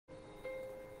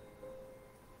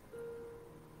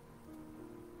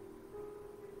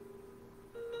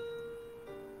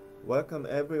Welcome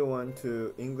everyone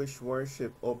to English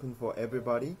Worship Open for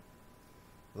Everybody.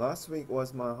 Last week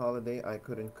was my holiday, I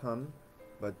couldn't come,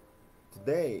 but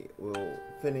today we'll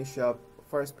finish up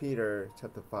 1 Peter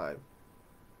chapter 5.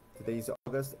 Today is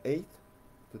August 8th,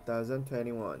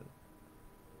 2021.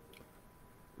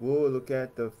 We'll look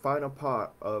at the final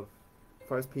part of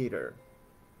 1 Peter,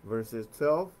 verses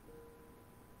 12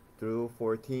 through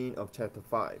 14 of chapter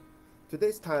 5.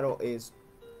 Today's title is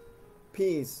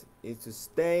Peace is to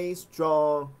stay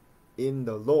strong in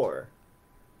the Lord.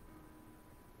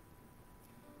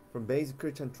 From Basic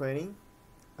Christian Training,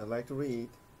 I'd like to read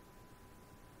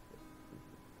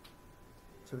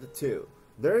chapter 2.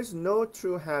 There is no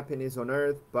true happiness on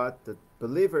earth, but the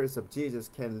believers of Jesus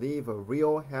can live a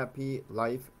real happy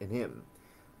life in Him.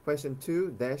 Question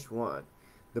 2-1.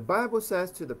 The Bible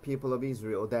says to the people of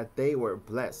Israel that they were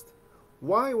blessed.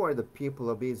 Why were the people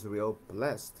of Israel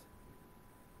blessed?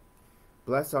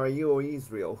 Blessed are you, O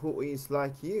Israel, who is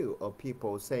like you, a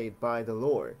people saved by the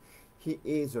Lord. He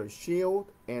is your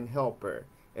shield and helper,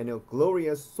 and your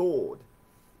glorious sword.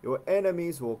 Your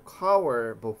enemies will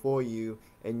cower before you,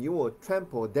 and you will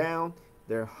trample down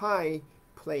their high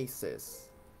places.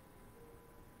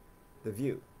 The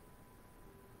view.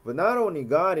 But not only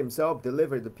God Himself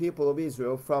delivered the people of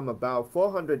Israel from about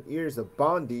 400 years of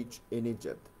bondage in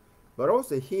Egypt, but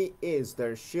also He is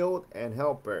their shield and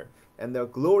helper, and their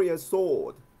glorious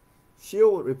sword.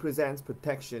 Shield represents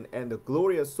protection, and the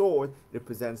glorious sword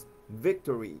represents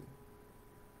victory.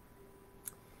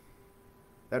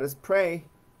 Let us pray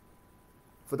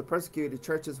for the persecuted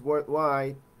churches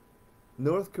worldwide,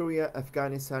 North Korea,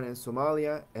 Afghanistan, and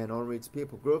Somalia, and unreached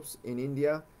people groups in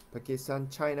India, Pakistan,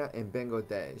 China, and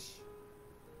Bangladesh.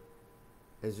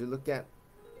 As you look at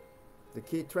the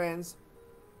key trends,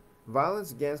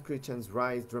 violence against Christians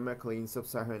rise dramatically in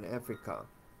sub-Saharan Africa,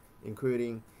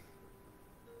 including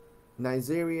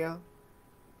Nigeria,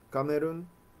 Cameroon,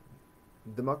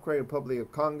 Democratic Republic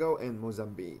of Congo, and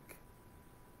Mozambique.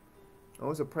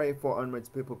 Also pray for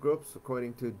unreached people groups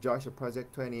according to Joshua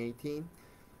Project 2018.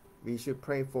 We should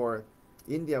pray for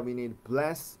India. We need to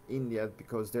bless India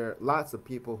because there are lots of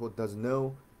people who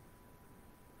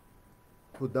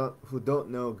don't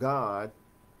know God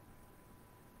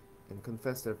and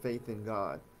confess their faith in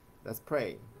God. Let's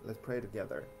pray. Let's pray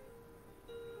together.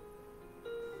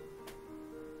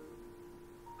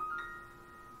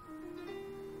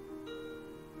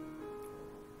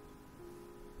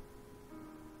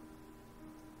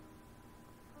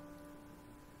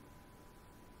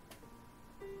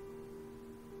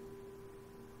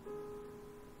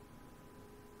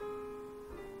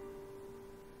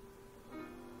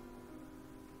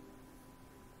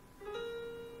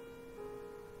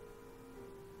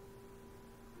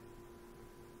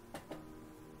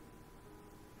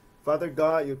 Father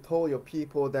God, you told your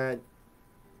people that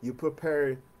you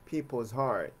prepare people's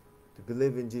heart to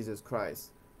believe in Jesus Christ.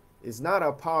 It's not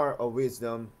a power or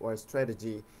wisdom or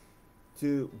strategy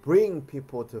to bring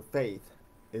people to faith.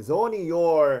 It's only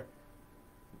your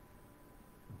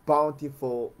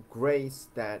bountiful grace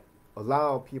that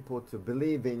allow people to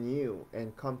believe in you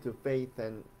and come to faith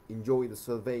and enjoy the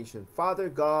salvation. Father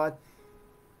God,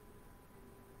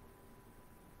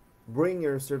 bring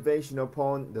your salvation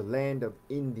upon the land of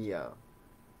India,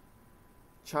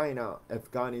 China,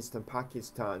 Afghanistan,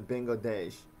 Pakistan,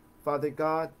 Bangladesh. Father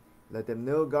God, let them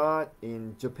know God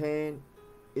in Japan,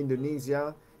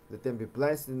 Indonesia. Let them be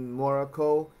blessed in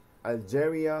Morocco,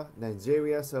 Algeria,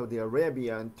 Nigeria, Saudi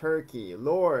Arabia, and Turkey.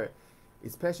 Lord,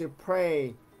 especially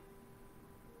pray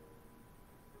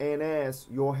and ask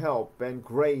your help and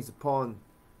grace upon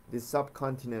this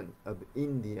subcontinent of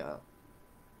India.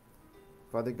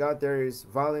 Father God, there is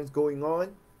violence going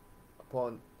on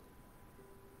upon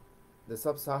the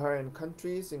sub-Saharan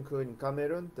countries, including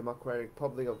Cameroon, Democratic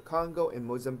Republic of Congo, and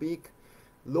Mozambique.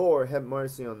 Lord, have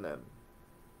mercy on them.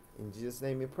 In Jesus'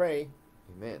 name we pray.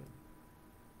 Amen.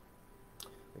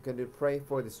 We can pray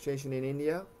for the situation in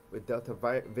India with Delta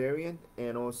variant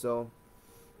and also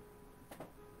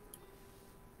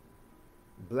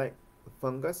black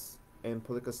fungus and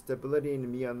political stability in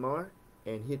Myanmar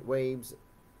and heat waves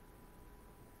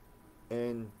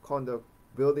and condo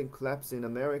building collapse in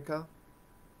America,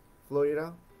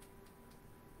 Florida,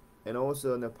 and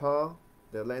also Nepal,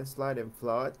 the landslide and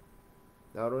flood.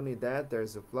 Not only that,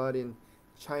 there's a flood in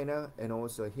China and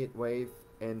also a heat wave,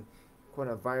 and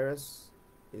coronavirus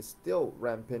is still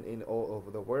rampant in all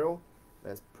over the world.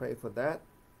 Let's pray for that.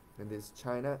 And this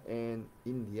China and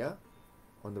India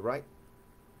on the right.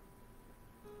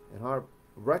 And our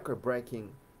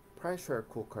record-breaking pressure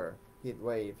cooker heat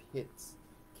wave hits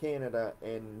Canada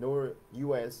and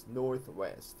US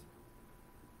Northwest.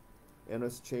 And a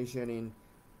situation in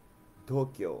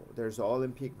Tokyo. There's an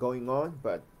Olympic going on,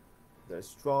 but there's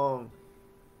strong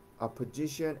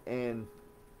opposition and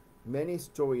many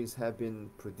stories have been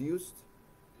produced.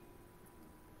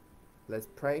 Let's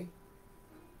pray.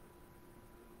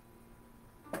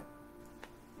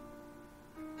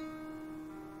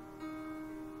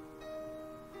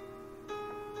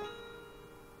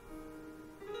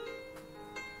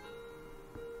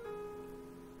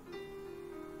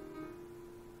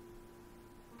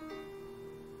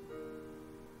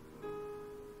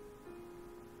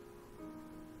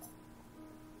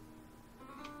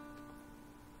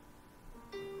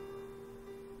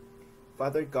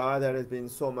 Father God, there has been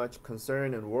so much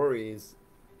concern and worries,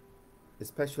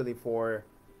 especially for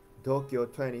Tokyo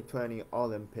 2020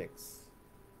 Olympics.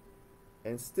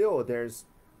 And still there's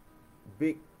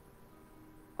big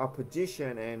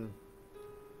opposition and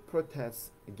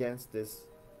protests against this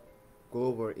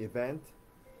global event.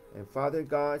 And Father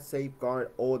God, safeguard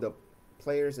all the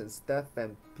players and staff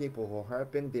and people who are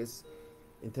helping this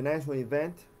international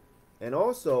event. And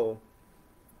also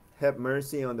have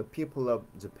mercy on the people of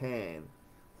Japan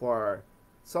who are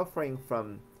suffering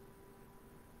from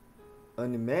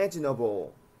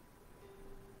unimaginable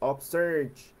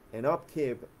upsurge and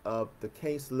upkeep of the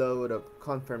caseload of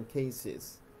confirmed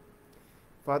cases.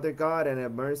 Father God, and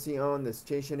have mercy on the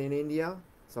situation in India,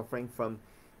 suffering from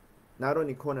not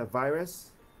only coronavirus,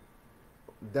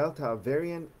 Delta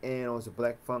variant, and also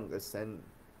black fungus and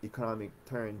economic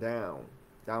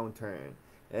downturn.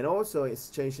 And also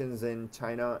situations in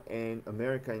China and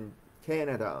America and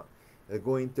Canada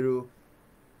going through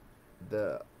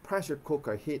the pressure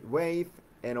cooker heat wave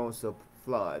and also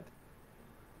flood.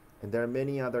 And there are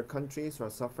many other countries who are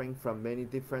suffering from many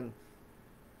different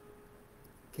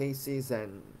cases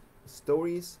and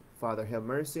stories. Father, have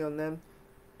mercy on them.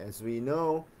 As we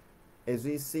know, as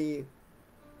we see,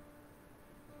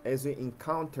 as we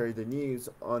encounter the news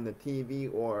on the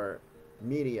TV or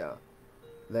media,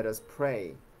 let us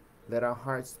pray. Let our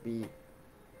hearts be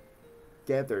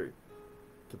gathered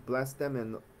to bless them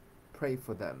and pray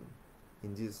for them.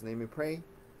 In Jesus' name we pray.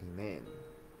 Amen.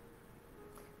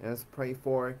 And let's pray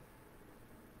for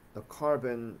the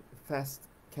Carbon Fest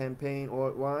campaign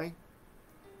worldwide.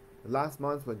 Last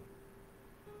month was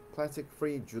Plastic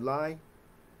Free July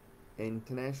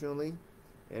internationally.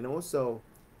 And also,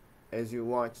 as you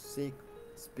watch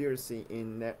Seaspiracy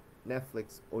in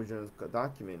Netflix original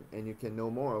document, and you can know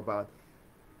more about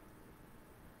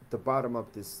the bottom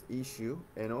of this issue.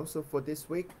 And also for this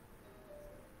week,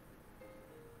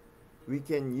 we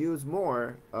can use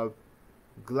more of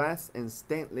glass and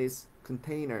stainless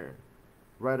container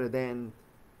rather than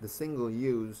the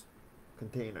single-use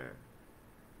container.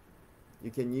 You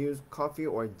can use coffee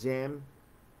or jam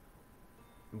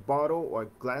bottle or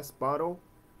glass bottle,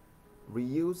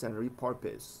 reuse and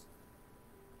repurpose.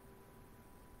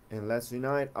 And let's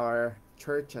unite our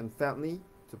church and family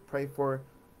to pray for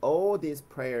all these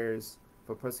prayers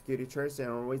for persecuted churches and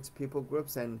unreached people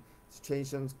groups and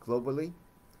situations globally.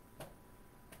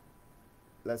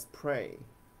 Let's pray.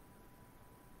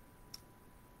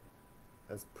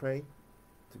 Let's pray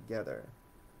together.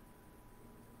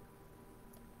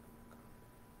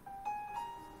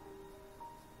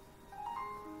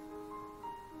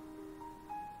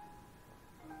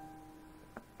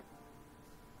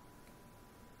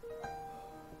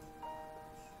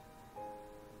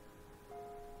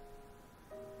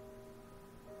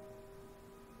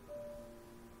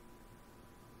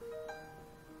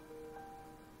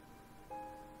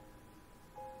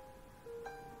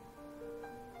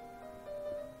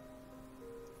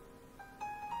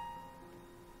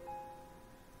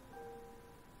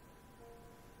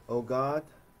 Oh God,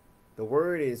 the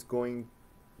word is going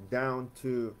down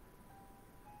to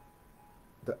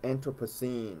the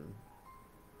Anthropocene.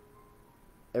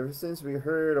 Ever since we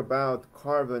heard about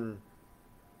carbon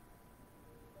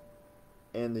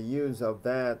and the use of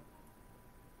that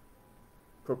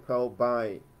propelled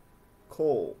by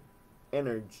coal,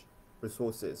 energy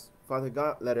resources, Father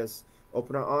God, let us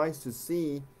open our eyes to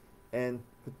see and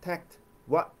protect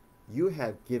what you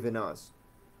have given us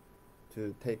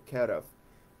to take care of.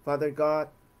 Father God,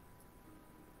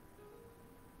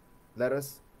 let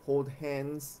us hold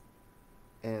hands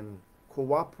and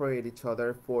cooperate each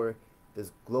other for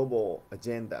this global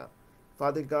agenda.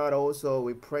 Father God, also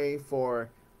we pray for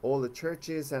all the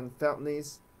churches and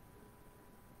families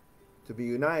to be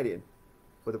united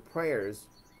for the prayers,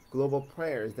 global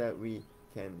prayers that we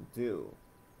can do.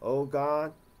 Oh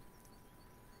God,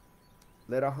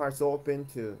 let our hearts open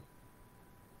to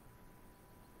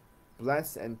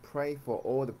bless and pray for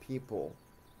all the people,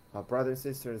 our brothers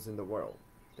and sisters in the world.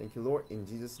 Thank you, Lord. In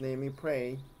Jesus' name we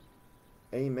pray.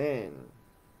 Amen.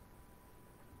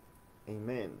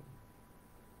 Amen.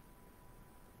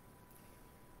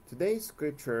 Today's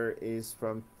scripture is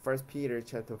from 1 Peter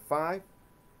chapter 5,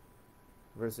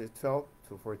 verses 12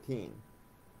 to 14.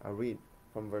 I'll read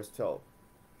from verse 12.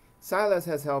 Silas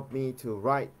has helped me to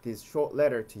write this short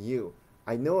letter to you.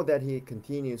 I know that he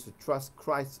continues to trust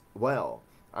Christ well.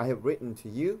 I have written to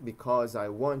you because I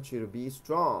want you to be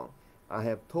strong. I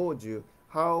have told you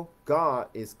how God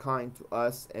is kind to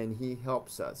us and he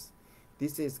helps us.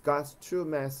 This is God's true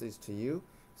message to you,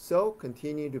 so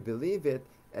continue to believe it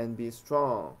and be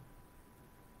strong.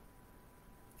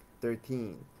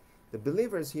 13. The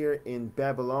believers here in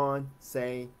Babylon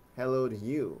say hello to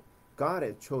you. God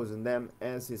has chosen them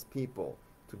as his people,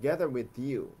 together with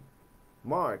you.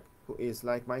 Mark, who is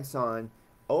like my son,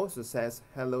 also says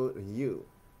hello to you.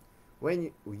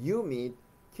 When you meet,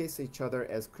 kiss each other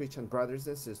as Christian brothers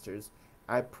and sisters.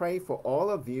 I pray for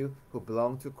all of you who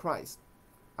belong to Christ.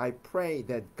 I pray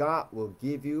that God will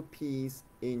give you peace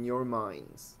in your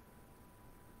minds.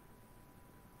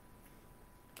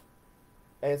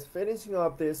 As finishing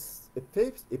up this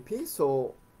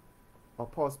epistle,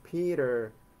 Apostle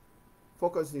Peter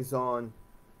focuses on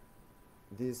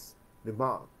this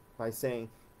remark by saying,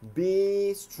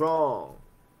 be strong.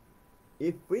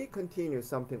 If we continue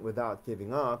something without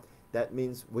giving up, that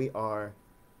means we are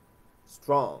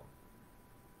strong.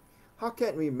 How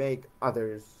can we make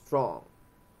others strong?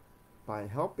 By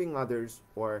helping others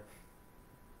or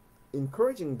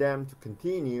encouraging them to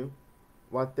continue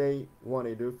what they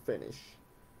wanted to finish.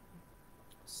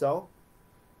 So,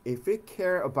 if we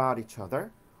care about each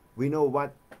other, we know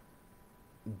what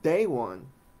they want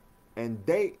and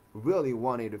they really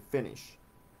wanted to finish,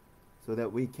 so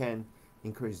that we can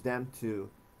encourage them to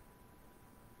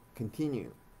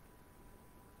continue.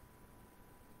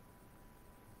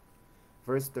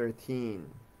 Verse 13.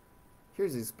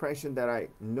 Here's the expression that I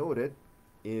noted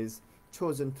is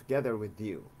chosen together with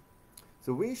you.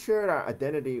 So we share our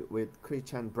identity with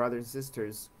Christian brothers and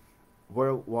sisters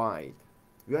worldwide.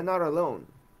 We are not alone.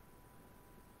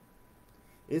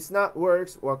 It's not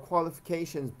works or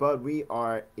qualifications, but we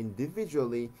are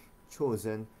individually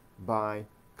chosen by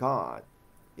God.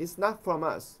 It's not from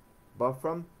us, but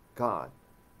from God.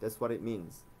 That's what it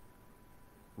means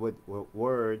with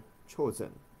word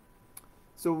chosen.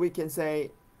 So we can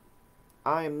say,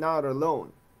 I am not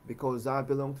alone because I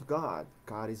belong to God.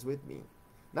 God is with me.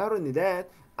 Not only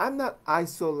that, I'm not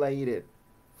isolated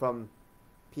from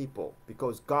people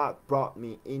because God brought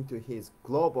me into his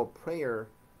global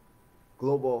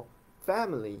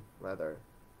family rather.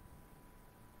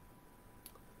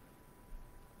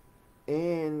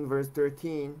 In verse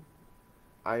 13,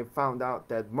 I found out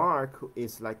that Mark, who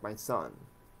is like my son.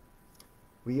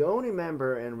 We only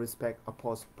remember and respect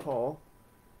Apostle Paul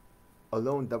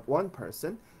alone, the one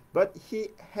person, but he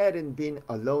hadn't been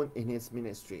alone in his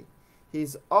ministry.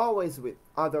 He's always with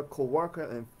other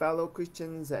co-workers and fellow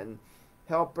Christians and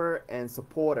helper and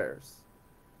supporters.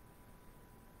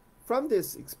 From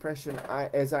this expression,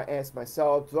 as I ask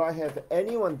myself, do I have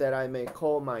anyone that I may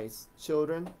call my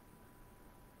children?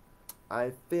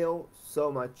 I feel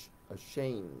so much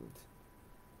ashamed.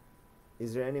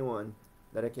 Is there anyone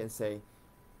that I can say,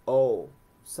 oh,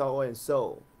 so and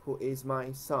so, who is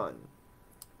my son,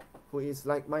 who is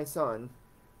like my son?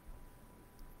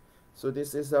 So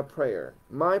this is a prayer,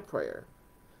 my prayer.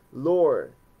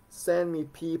 Lord, send me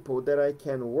people that I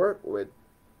can work with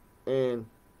and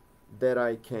that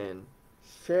I can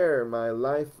share my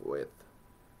life with.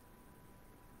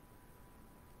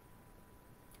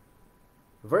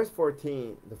 Verse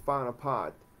 14, the final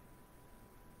part.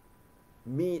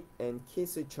 Meet and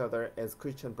kiss each other as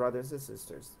Christian brothers and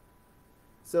sisters.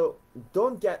 So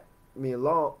don't get me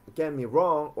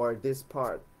wrong or this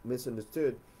part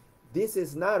misunderstood. This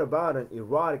is not about an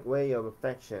erotic way of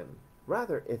affection.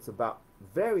 Rather, it's about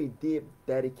very deep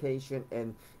dedication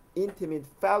and intimate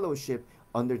fellowship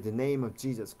under the name of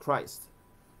Jesus Christ.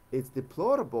 It's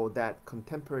deplorable that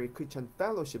contemporary Christian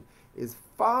fellowship is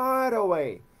far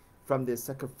away from this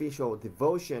sacrificial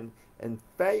devotion and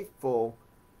faithful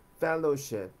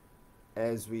fellowship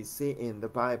as we see in the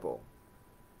Bible.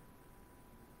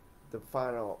 The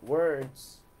final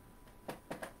words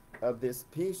of this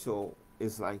epistle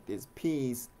is like this: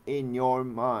 peace in your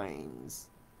minds.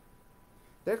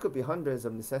 There could be hundreds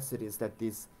of necessities that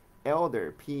this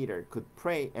elder Peter could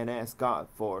pray and ask God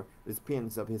for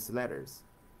recipients of his letters.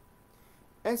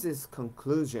 As his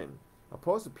conclusion,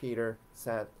 Apostle Peter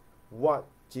said what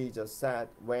Jesus said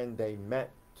when they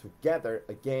met together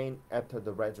again after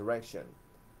the resurrection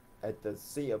at the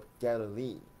Sea of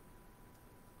Galilee.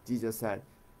 Jesus said,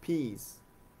 peace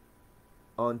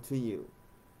unto you.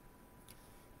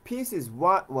 Peace is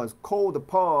what was called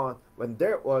upon when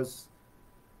there was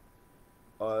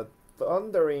a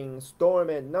thundering storm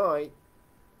at night,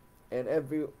 and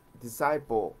every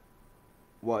disciple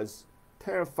was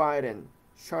terrified and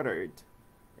shuddered.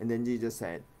 And then Jesus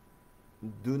said,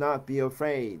 "Do not be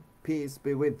afraid. Peace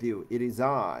be with you. It is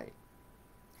I."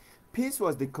 Peace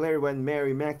was declared when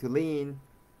Mary Magdalene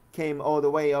came all the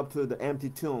way up to the empty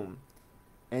tomb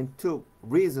and took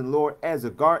risen Lord as a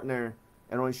gardener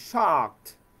and was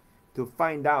shocked to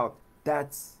find out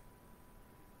that's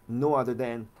no other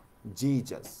than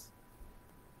Jesus.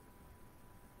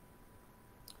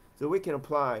 So we can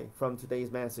apply from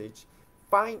today's message,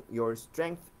 find your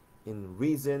strength in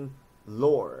risen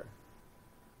Lord.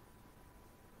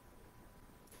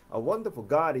 A wonderful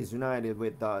God is united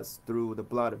with us through the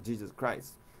blood of Jesus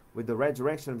Christ. With the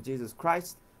resurrection of Jesus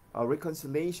Christ, our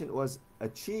reconciliation was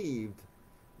achieved.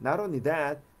 Not only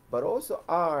that, but also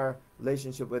our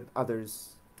relationship with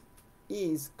others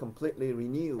is completely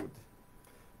renewed.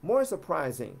 More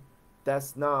surprising,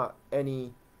 that's not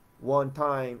any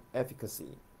one-time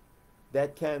efficacy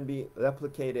that can be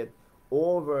replicated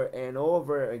over and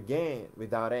over again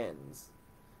without ends.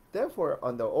 Therefore,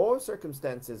 under all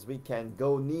circumstances, we can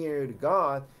go near to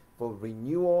God for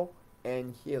renewal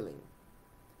and healing.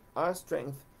 Our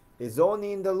strength is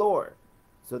only in the Lord,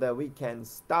 so that we can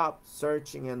stop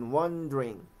searching and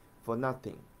wondering for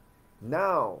nothing.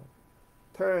 Now,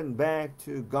 turn back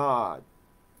to God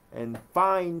and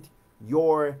find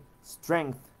your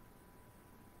strength.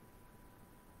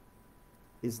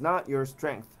 It's not your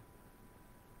strength.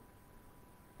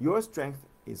 Your strength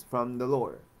is from the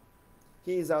Lord.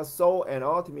 He is our sole and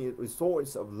ultimate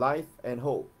resource of life and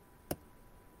hope.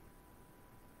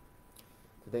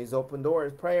 Today's Open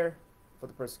Doors prayer for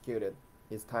the persecuted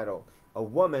is titled, A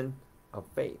Woman of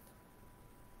Faith.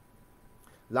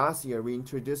 Last year, we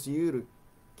introduced you to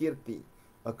Kirti,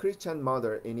 a Christian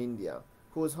mother in India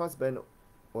whose husband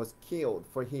was killed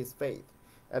for his faith.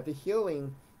 After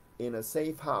healing in a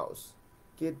safe house,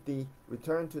 Kirti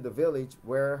returned to the village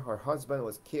where her husband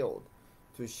was killed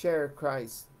to share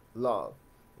Christ's love.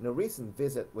 In a recent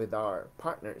visit with our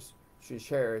partners, she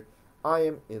shared, "I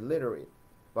am illiterate,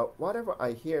 but whatever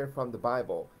I hear from the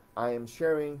Bible, I am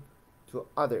sharing to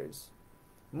others.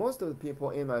 Most of the people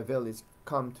in my village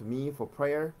come to me for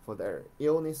prayer for their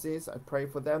illnesses. I pray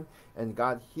for them, and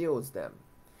God heals them.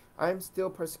 I am still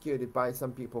persecuted by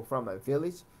some people from my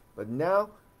village, but now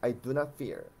I do not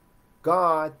fear.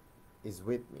 God is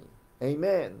with me."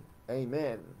 Amen.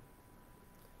 Amen.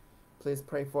 Please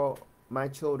pray for my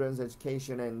children's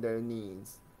education and their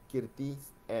needs. Kirti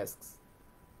asks.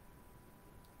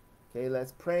 Okay,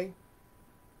 let's pray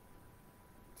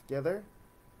together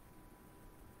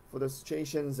for the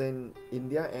situations in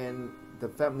India and the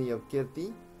family of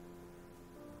Kirti.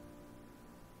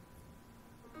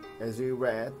 As we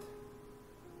read,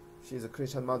 she's a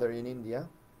Christian mother in India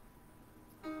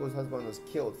whose husband was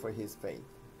killed for his faith.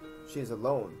 She is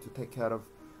alone to take care of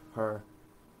her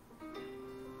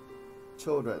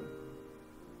children.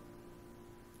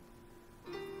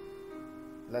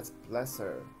 Let's bless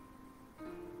her.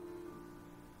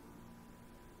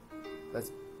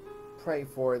 Let's pray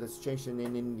for the situation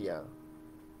in India.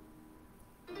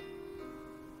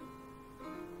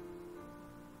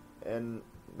 And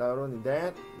not only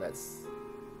that, let's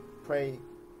pray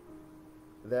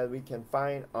that we can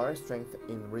find our strength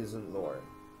in risen Lord.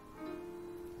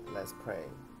 Let's pray.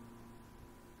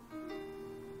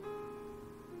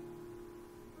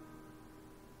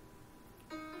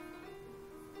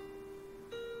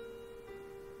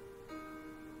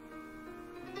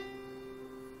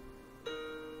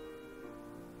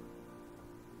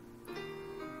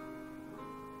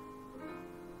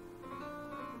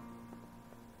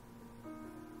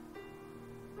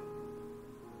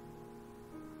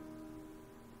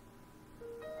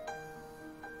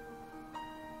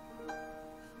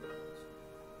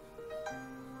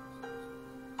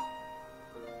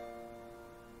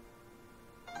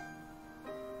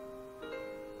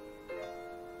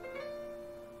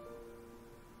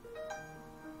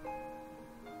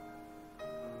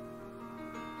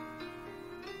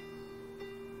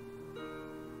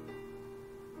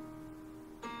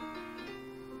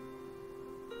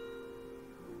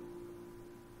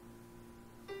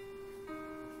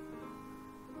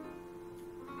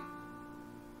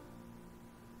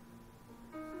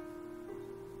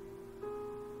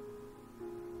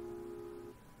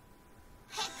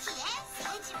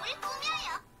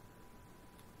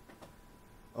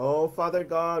 Oh, Father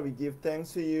God, we give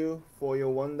thanks to you for your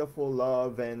wonderful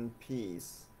love and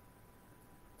peace.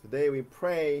 Today we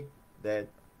pray that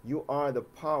you are the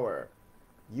power,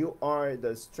 you are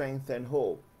the strength and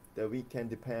hope that we can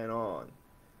depend on.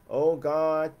 Oh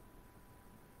God,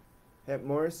 have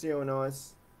mercy on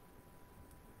us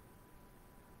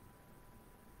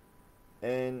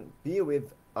and be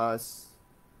with us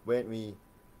when we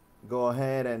go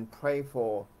ahead and pray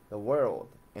for the world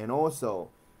and also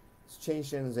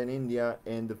situations in India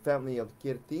and the family of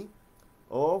Kirti.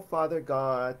 Oh Father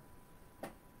God,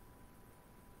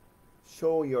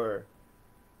 show your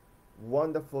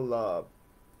wonderful love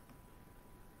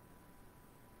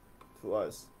to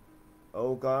us.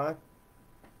 Oh God,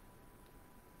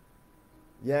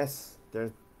 yes,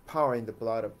 there's power in the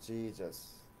blood of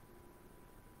Jesus.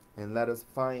 And let us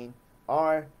find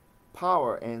our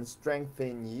power and strength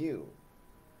in you.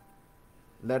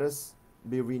 Let us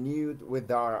be renewed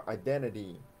with our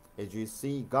identity as you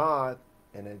see God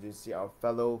and as you see our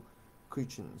fellow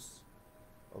Christians.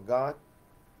 Oh God,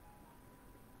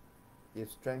 give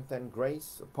strength and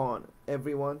grace upon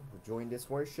everyone who joined this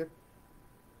worship.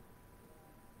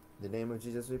 In the name of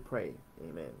Jesus we pray.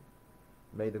 Amen.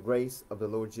 May the grace of the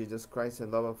Lord Jesus Christ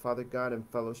and love of Father God and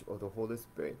fellowship of the Holy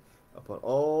Spirit upon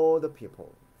all the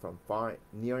people from far,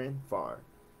 near and far,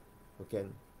 who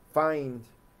can find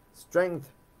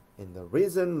strength in the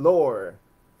risen Lord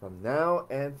from now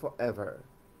and forever.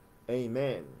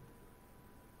 Amen.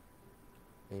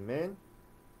 Amen.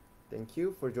 Thank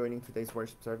you for joining today's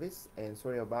worship service, and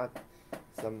sorry about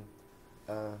some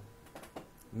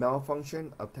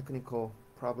malfunction of technical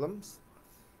problems,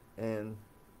 and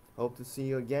hope to see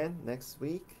you again next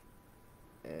week,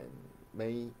 and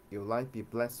may your life be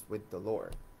blessed with the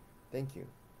Lord. Thank you.